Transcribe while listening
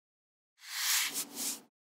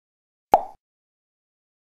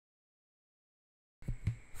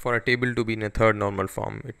For a table to be in a third normal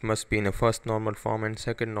form, it must be in a first normal form and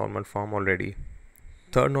second normal form already.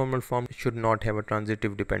 Third normal form should not have a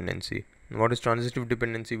transitive dependency. What is transitive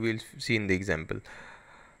dependency? We'll see in the example.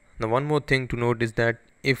 Now, one more thing to note is that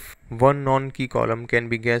if one non-key column can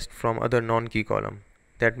be guessed from other non-key column,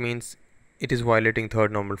 that means it is violating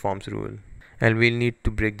third normal forms rule, and we'll need to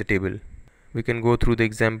break the table. We can go through the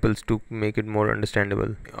examples to make it more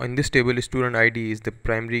understandable. In this table, student ID is the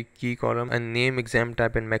primary key column and name, exam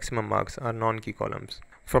type and maximum marks are non-key columns.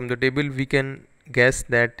 From the table we can guess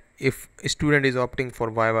that if a student is opting for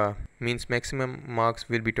Viva, means maximum marks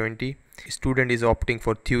will be 20. Student is opting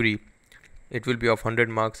for theory, it will be of 100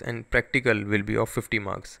 marks, and practical will be of 50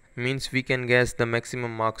 marks. Means we can guess the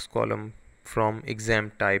maximum marks column from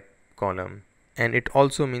exam type column. And it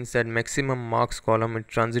also means that maximum marks column is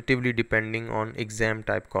transitively depending on exam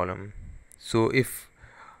type column. So if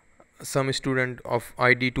some student of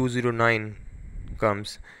ID 209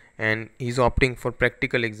 comes and he's opting for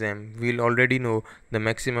practical exam, we'll already know the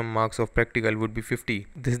maximum marks of practical would be 50.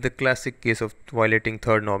 This is the classic case of violating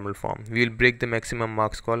third normal form. We'll break the maximum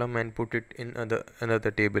marks column and put it in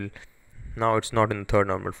another table. Now it's not in the third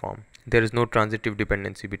normal form. There is no transitive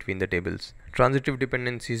dependency between the tables. Transitive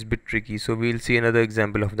dependency is a bit tricky, so we'll see another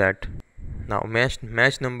example of that. Now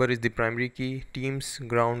match number is the primary key, teams,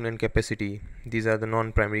 ground and capacity. These are the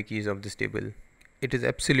non-primary keys of this table. It is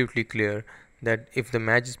absolutely clear that if the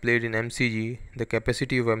match is played in MCG, the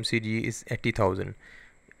capacity of MCG is 80,000.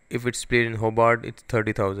 If it's played in Hobart, it's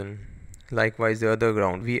 30,000. Likewise the other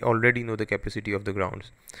ground, we already know the capacity of the grounds.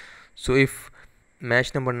 So if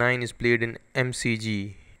match number 9 is played in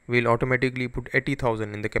MCG, we'll automatically put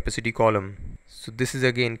 80,000 in the capacity column. So this is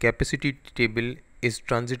again capacity table is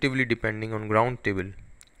transitively depending on ground table,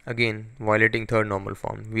 again violating third normal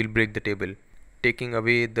form. We'll break the table, taking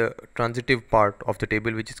away the transitive part of the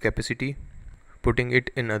table which is capacity, putting it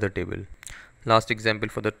in other table. Last example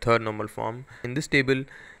for the third normal form. In this table,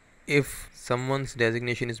 if someone's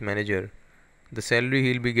designation is manager, the salary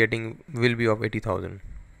he'll be getting will be of 80,000.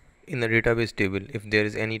 In the database table, if there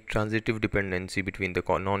is any transitive dependency between the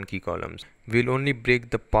non-key columns, we'll only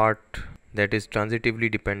break the part that is transitively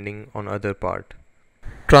depending on other part.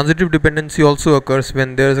 Transitive dependency also occurs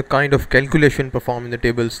when there is a kind of calculation performed in the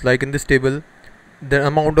tables. Like in this table, the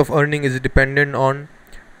amount of earning is dependent on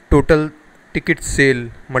total ticket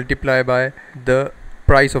sale multiplied by the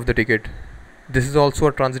price of the ticket. This is also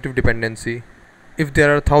a transitive dependency. If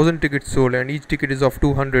there are 1000 tickets sold and each ticket is of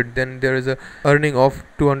 200, then there is a earning of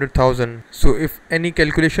 200,000. So if any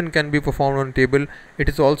calculation can be performed on table, it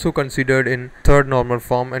is also considered in third normal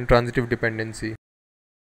form and transitive dependency.